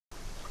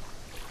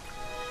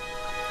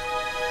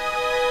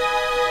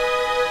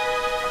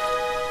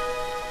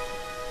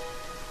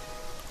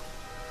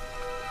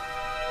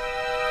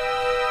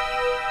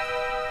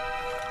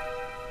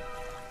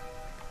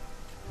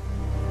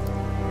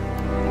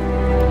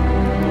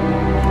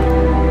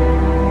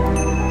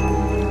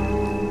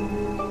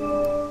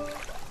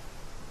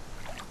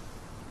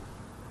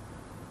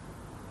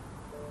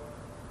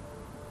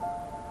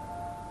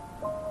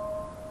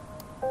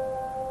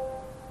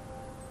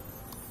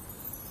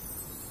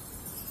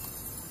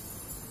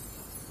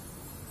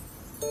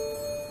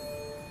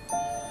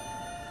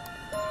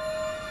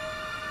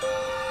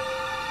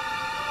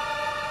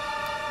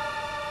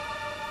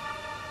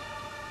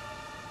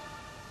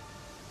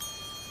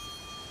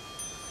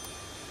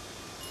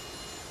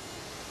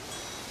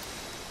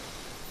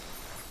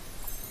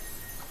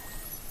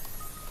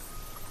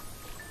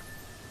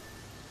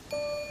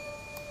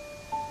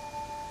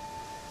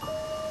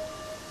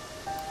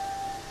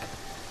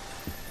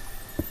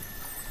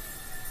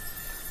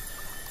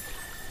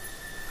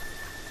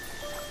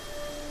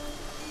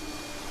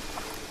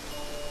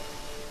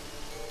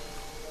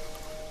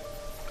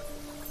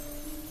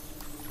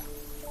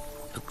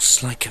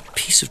Looks like a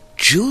piece of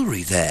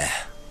jewellery there,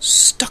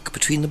 stuck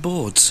between the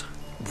boards.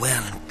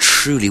 Well and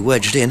truly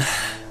wedged in.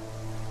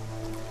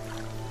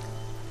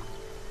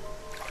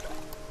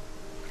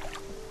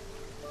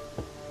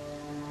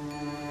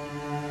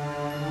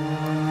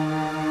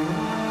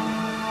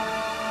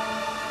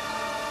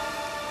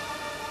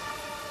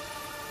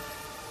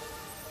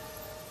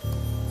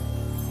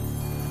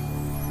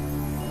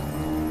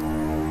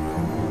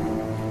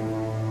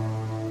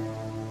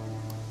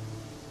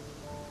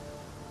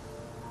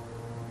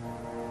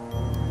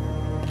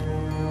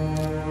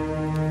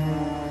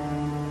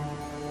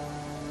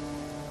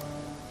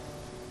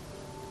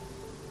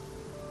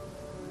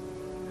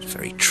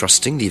 Very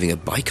trusting, leaving a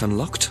bike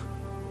unlocked.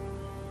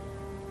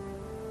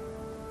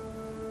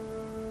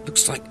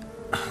 Looks like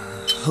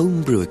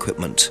homebrew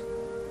equipment.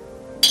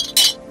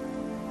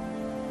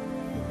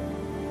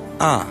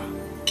 Ah,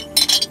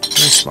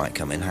 this might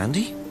come in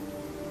handy.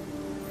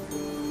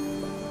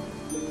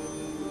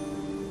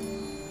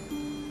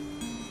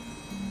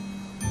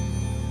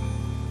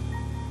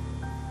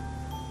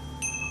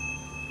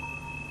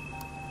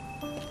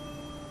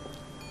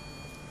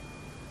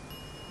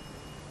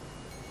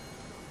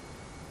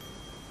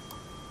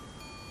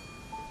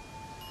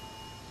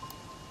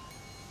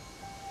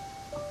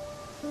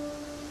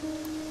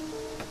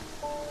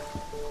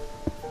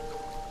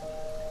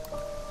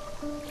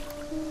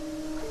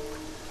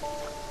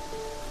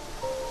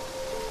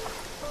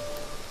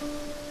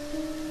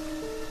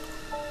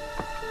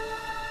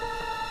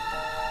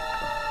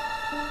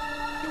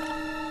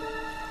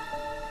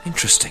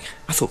 Interesting.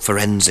 I thought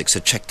forensics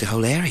had checked the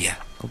whole area.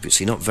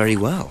 Obviously not very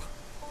well.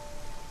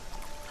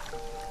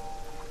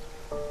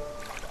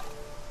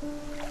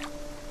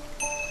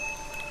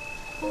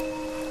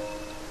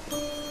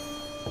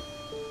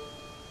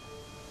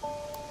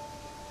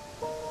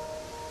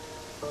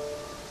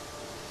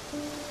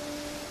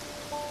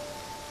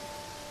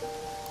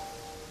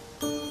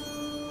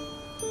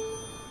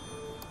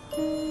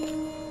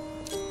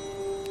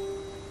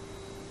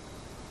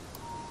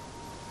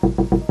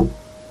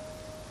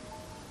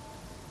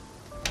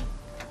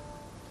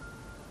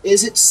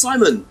 Is it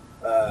Simon?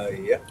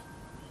 Yeah.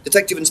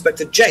 Detective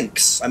Inspector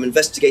Jenks. I'm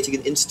investigating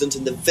an incident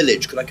in the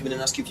village. Could I come in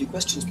and ask you a few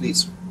questions,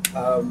 please?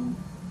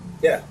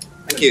 Yeah.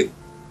 Thank you.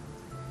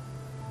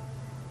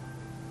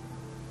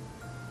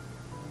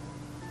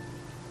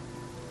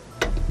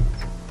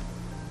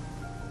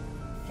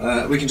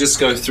 We can just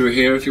go through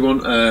here if you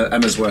want.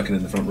 Emma's working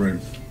in the front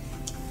room.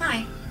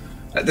 Hi.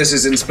 This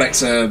is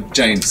Inspector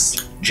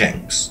James.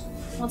 Jenks.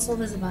 What's all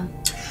this about?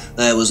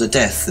 There was a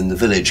death in the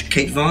village.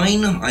 Kate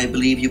Vine, I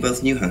believe you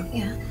both knew her.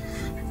 Yeah.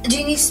 Do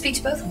you need to speak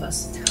to both of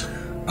us?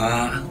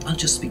 I'll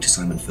just speak to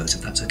Simon first,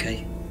 if that's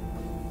okay.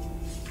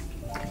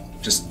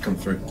 Just come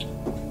through.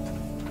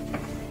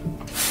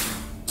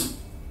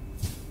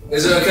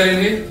 Is it okay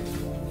in here?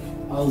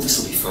 Oh,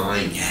 this'll be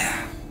fine,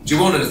 yeah. Do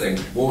you want anything?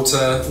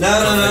 Water? No,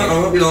 I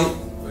won't be long.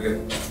 Okay.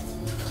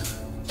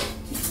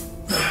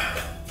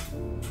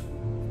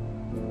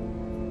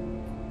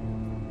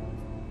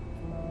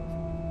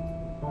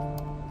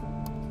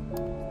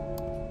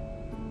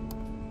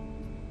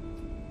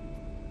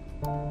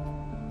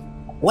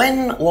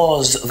 When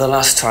was the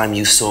last time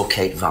you saw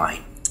Kate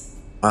Vine?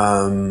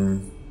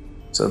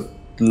 So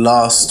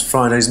last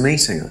Friday's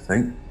meeting, I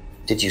think.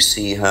 Did you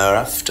see her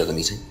after the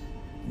meeting?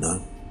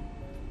 No.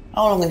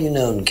 How long have you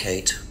known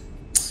Kate?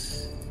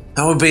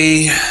 That would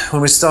be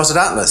when we started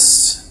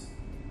Atlas.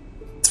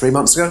 3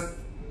 months ago?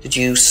 Did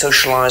you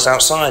socialise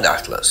outside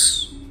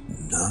Atlas?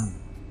 No.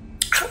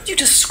 How would you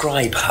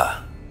describe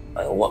her?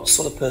 What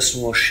sort of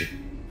person was she?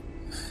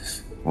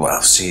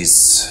 Well,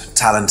 she's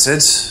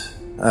talented.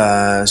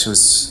 She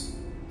was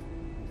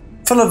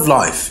full of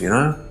life, you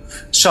know?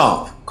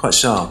 Sharp, quite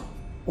sharp.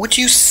 Would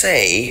you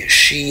say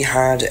she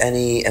had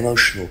any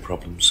emotional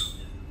problems?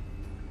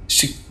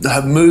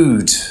 Her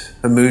mood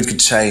could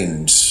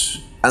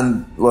change.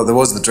 And, well, there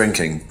was the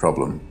drinking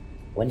problem.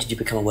 When did you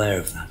become aware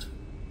of that?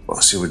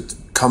 Well, she would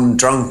come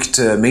drunk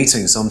to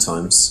meetings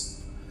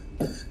sometimes.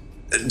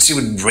 She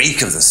would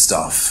reek of the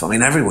stuff. I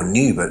mean, everyone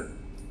knew, but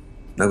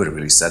nobody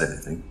really said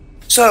anything.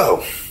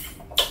 So,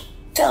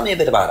 tell me a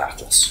bit about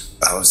Atlas.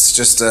 Well, it's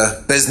just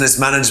a business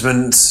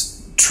management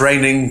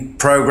training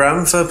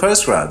program for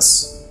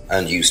postgrads.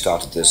 And you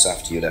started this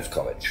after you left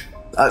college?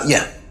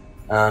 Yeah.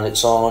 And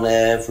it's on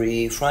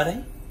every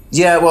Friday?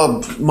 Yeah,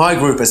 well, my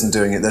group isn't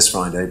doing it this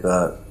Friday,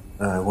 but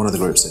one of the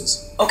groups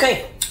is.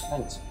 Okay,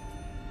 thanks.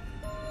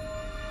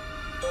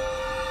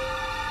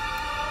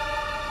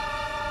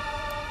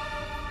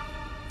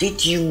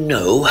 Did you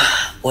know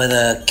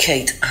whether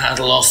Kate had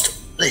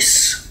lost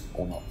this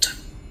or not?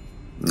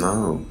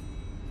 No.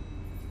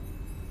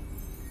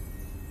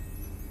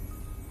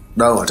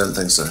 No, I don't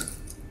think so.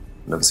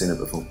 Never seen it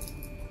before.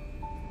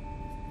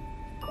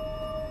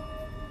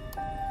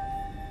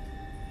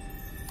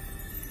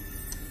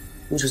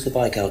 Whose was the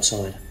bike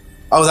outside?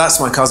 Oh, that's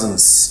my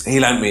cousin's. He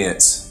lent me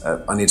it.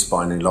 I need to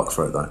buy a new lock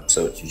for it, though.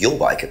 So it's your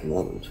bike at the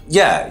moment?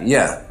 Yeah.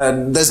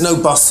 There's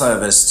no bus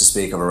service to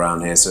speak of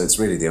around here, so it's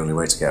really the only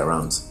way to get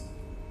around.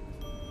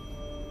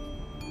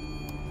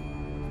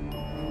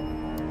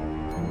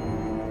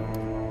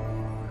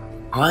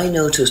 I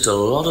noticed a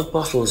lot of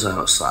bottles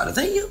outside. Are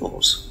they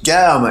yours?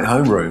 Yeah, I'm at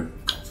homeroom.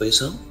 For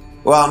yourself?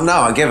 Well, no,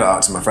 I give it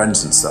out to my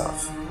friends and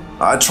stuff.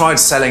 I tried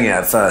selling it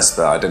at first,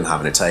 but I didn't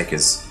have any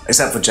takers.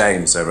 Except for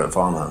James over at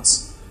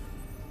Farmhouse.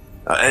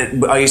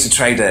 I used to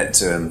trade it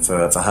to him for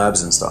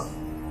herbs and stuff.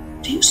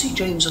 Do you see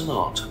James a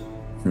lot?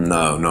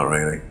 No, not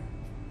really.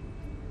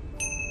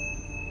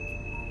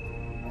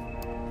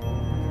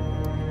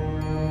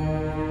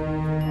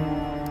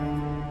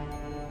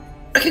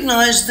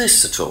 Recognise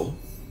this at all?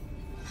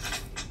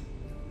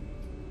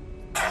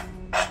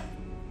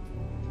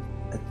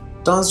 It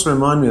does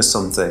remind me of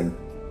something.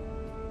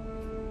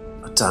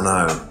 I don't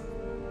know.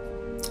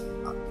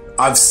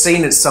 I've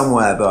seen it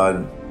somewhere, but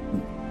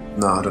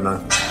no, I don't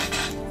know.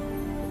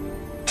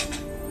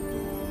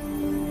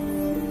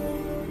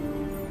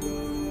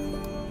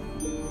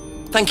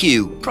 Thank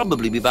you.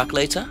 Probably be back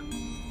later.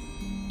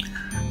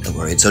 Don't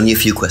worry, it's only a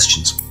few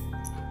questions.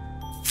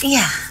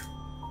 Yeah.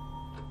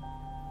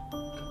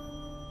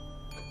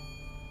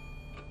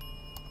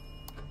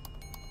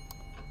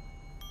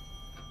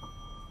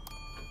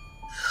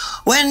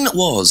 When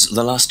was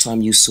the last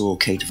time you saw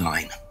Kate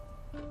Vine?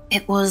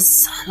 It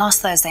was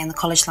last Thursday in the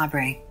college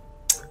library.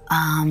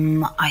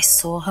 I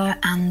saw her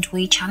and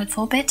we chatted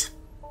for a bit.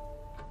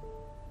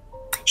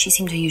 She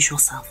seemed her usual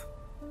self.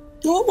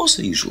 What was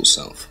her usual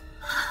self?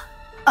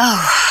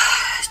 Oh,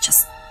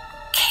 just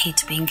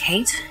Kate being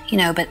Kate. You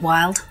know, a bit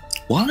wild.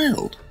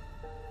 Wild?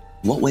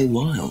 What way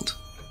wild?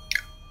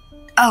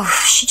 Oh,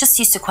 she just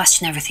used to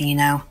question everything, you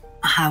know.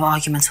 Have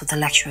arguments with the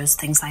lecturers,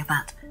 things like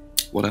that.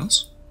 What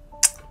else?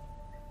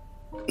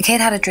 Kate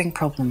had a drink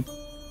problem.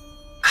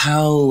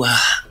 How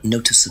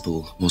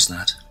noticeable was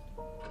that?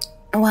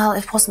 Well,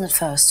 it wasn't at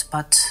first,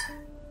 but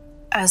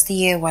as the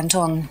year went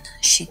on,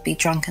 she'd be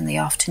drunk in the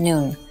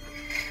afternoon.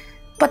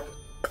 But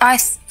I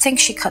think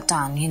she cut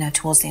down, you know,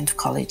 towards the end of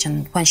college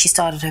and when she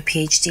started her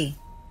PhD.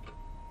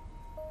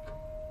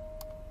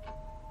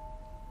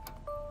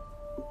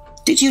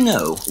 Did you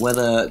know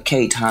whether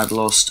Kate had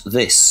lost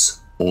this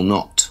or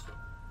not?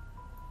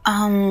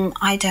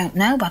 I don't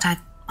know, but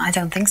I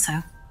don't think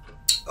so.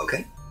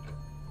 Okay.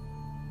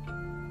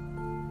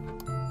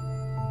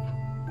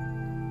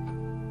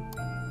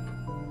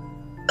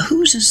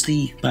 Whose is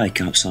the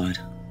bike outside?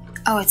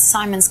 Oh, it's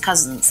Simon's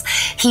cousin's.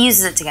 He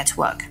uses it to get to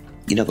work.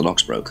 You know the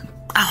lock's broken.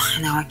 Oh,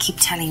 I know, I keep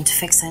telling him to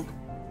fix it.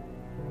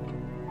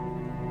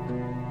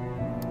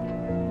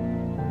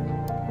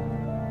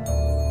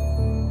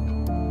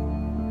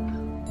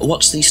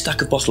 What's the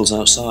stack of bottles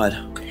outside?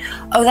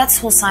 Oh,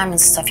 that's all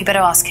Simon's stuff. You better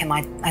ask him.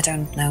 I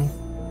don't know.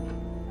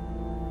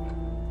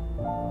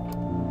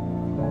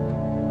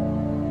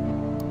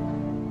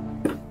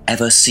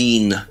 Ever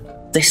seen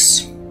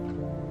this?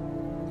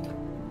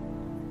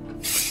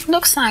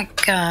 Looks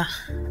like, that's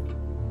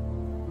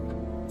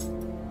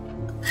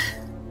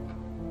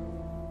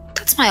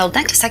my old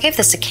necklace. I gave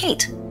this to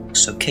Kate.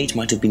 So Kate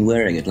might have been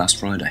wearing it last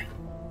Friday.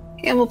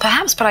 Yeah, well,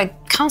 perhaps, but I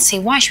can't see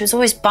why. She was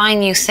always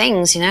buying new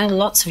things, you know,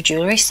 lots of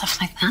jewellery, stuff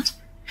like that.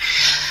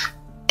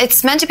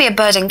 It's meant to be a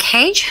bird in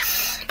cage,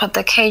 but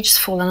the cage's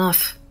fallen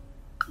off.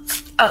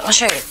 I'll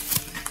show you.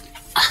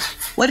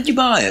 Where did you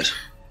buy it?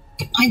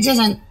 I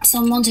didn't.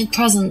 Some wanted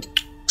present.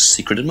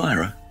 Secret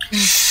admirer.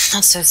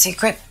 Not so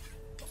secret.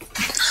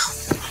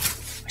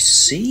 I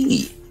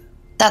see.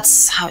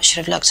 That's how it should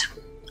have looked.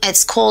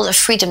 It's called a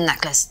freedom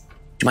necklace.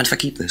 Do you mind if I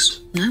keep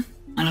this? No,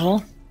 not at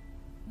all.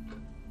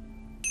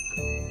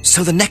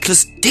 So the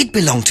necklace did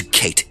belong to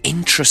Kate.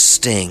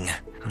 Interesting.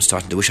 I'm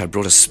starting to wish I'd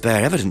brought a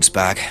spare evidence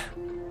bag.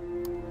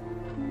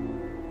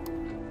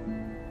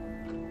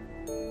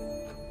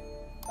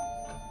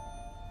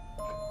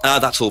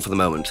 That's all for the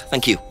moment.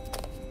 Thank you.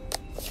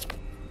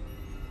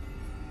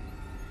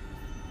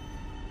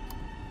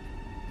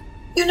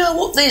 You know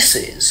what this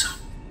is?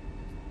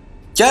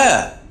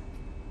 Yeah,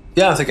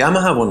 I think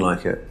Emma had one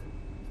like it.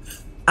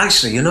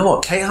 Actually, you know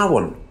what? Kate had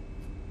one.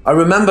 I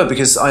remember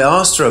because I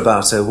asked her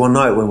about it one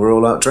night when we were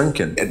all out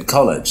drinking in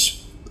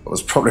college. I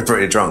was probably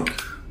pretty drunk.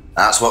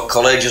 That's what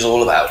college is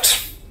all about.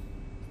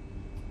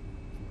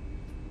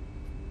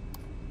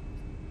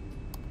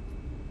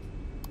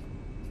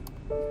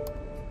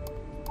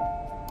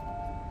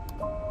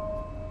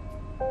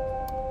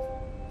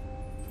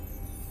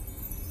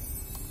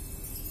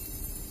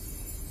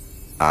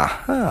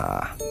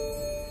 Aha.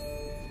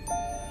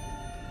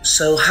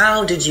 So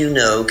how did you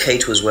know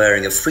Kate was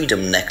wearing a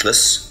freedom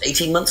necklace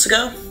 18 months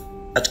ago?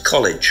 At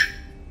college?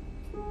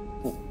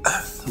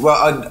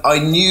 Well, I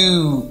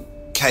knew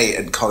Kate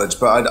at college,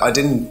 but I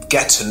didn't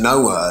get to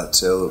know her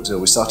till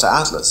we started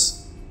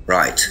Atlas.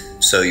 Right,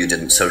 so you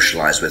didn't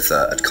socialise with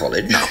her at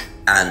college? No.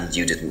 And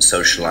you didn't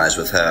socialise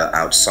with her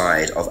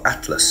outside of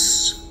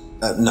Atlas?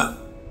 No.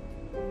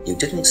 You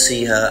didn't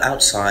see her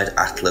outside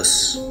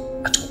Atlas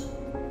at all?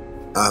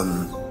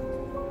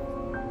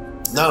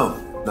 No,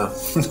 not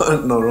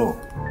at all.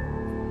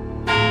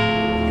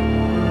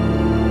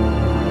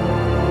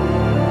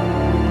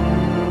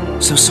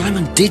 So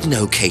Simon did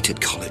know Kate at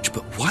college,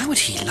 but why would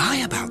he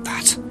lie about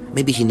that?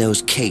 Maybe he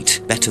knows Kate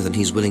better than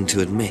he's willing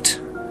to admit.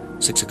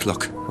 6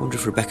 o'clock. I wonder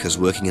if Rebecca's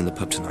working in the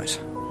pub tonight.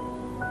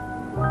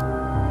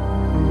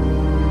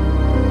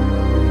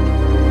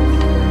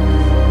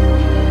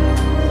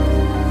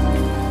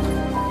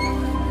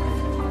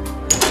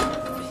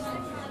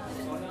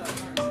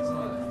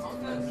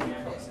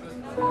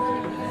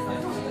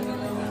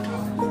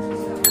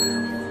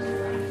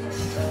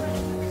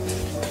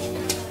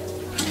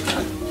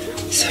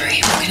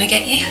 Sorry, what can I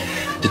get you?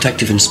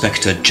 Detective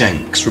Inspector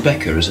Jenks.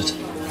 Rebecca, is it?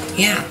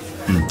 Yeah.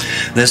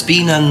 There's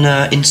been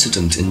an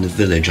incident in the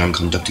village. I'm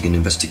conducting an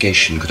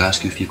investigation. Could I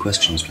ask you a few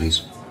questions,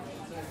 please?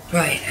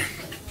 Right.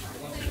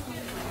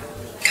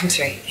 Come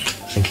through.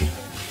 Thank you.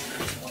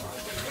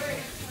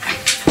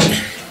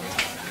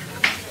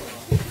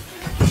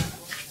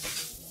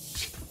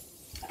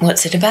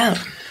 What's it about?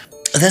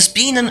 There's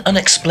been an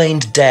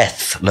unexplained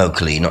death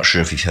locally. Not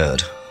sure if you've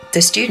heard.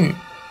 The student?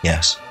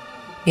 Yes.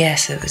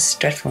 Yes, it was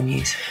dreadful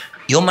news.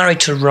 You're married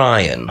to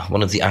Ryan,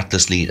 one of the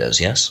Atlas leaders,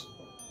 yes?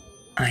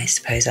 I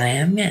suppose I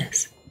am,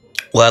 yes.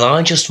 Well,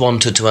 I just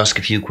wanted to ask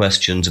a few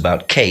questions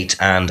about Kate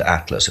and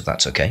Atlas, if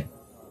that's okay.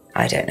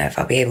 I don't know if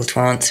I'll be able to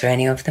answer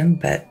any of them,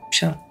 but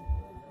sure.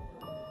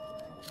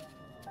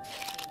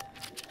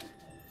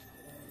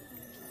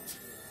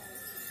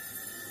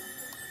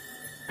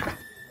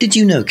 Did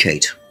you know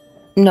Kate?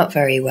 Not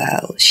very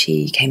well.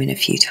 She came in a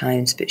few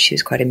times, but she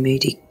was quite a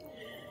moody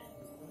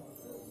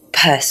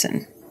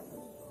person.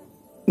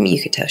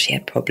 You could tell she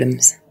had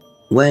problems.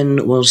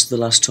 When was the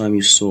last time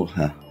you saw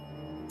her?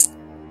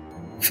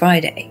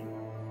 Friday.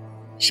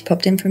 She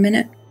popped in for a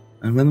minute.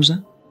 And when was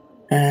that?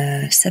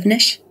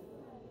 7ish.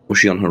 Was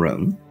she on her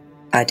own?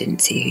 I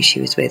didn't see who she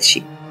was with.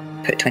 She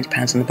put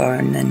 £20 on the bar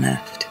and then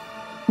left.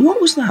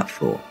 What was that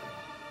for?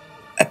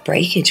 A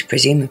breakage,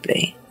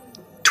 presumably.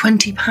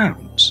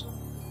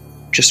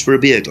 £20? Just for a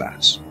beer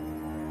glass?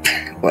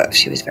 Well,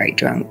 she was very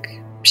drunk.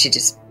 She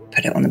just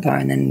put it on the bar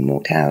and then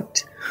walked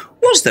out.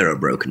 Was there a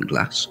broken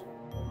glass?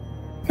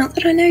 Not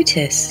that I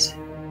noticed.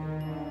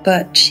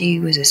 But she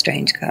was a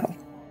strange girl.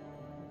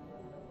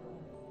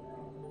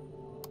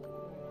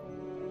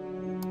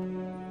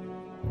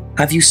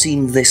 Have you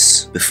seen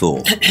this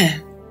before?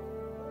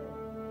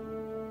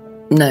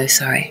 No,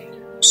 sorry.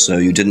 So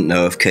you didn't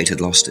know if Kate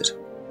had lost it?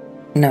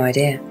 No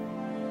idea.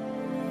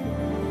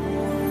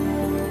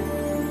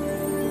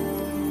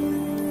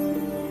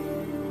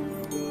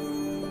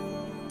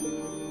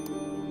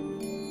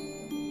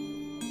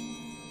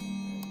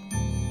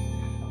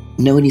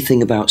 Know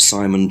anything about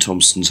Simon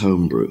Thompson's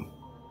homebrew?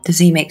 Does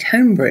he make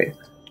homebrew?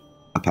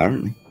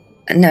 Apparently.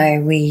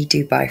 No, we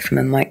do buy from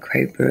a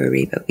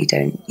microbrewery, but we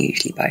don't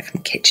usually buy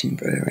from kitchen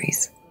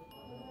breweries.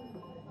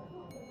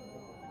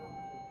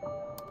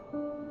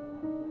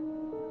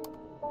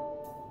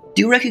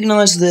 Do you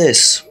recognise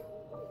this?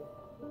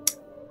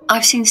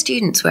 I've seen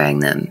students wearing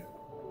them.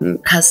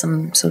 It has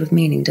some sort of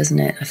meaning, doesn't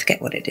it? I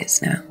forget what it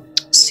is now.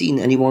 Seen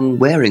anyone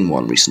wearing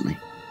one recently?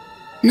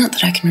 Not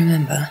that I can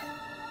remember.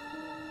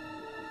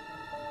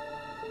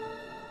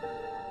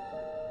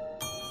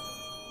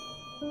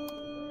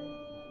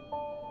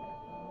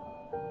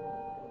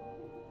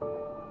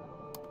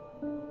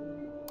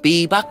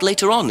 Be back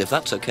later on, if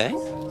that's okay.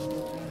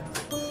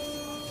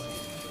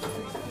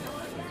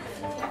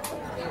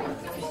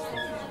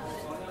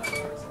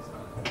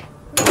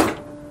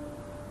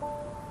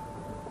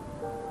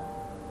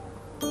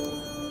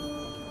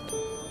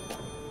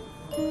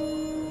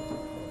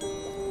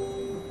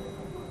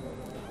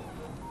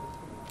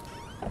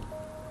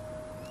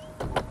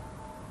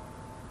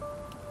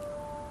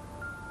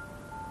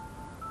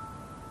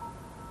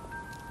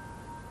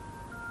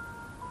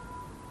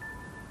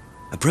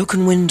 A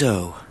broken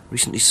window.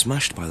 Recently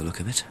smashed by the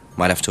look of it.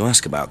 Might have to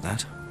ask about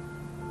that.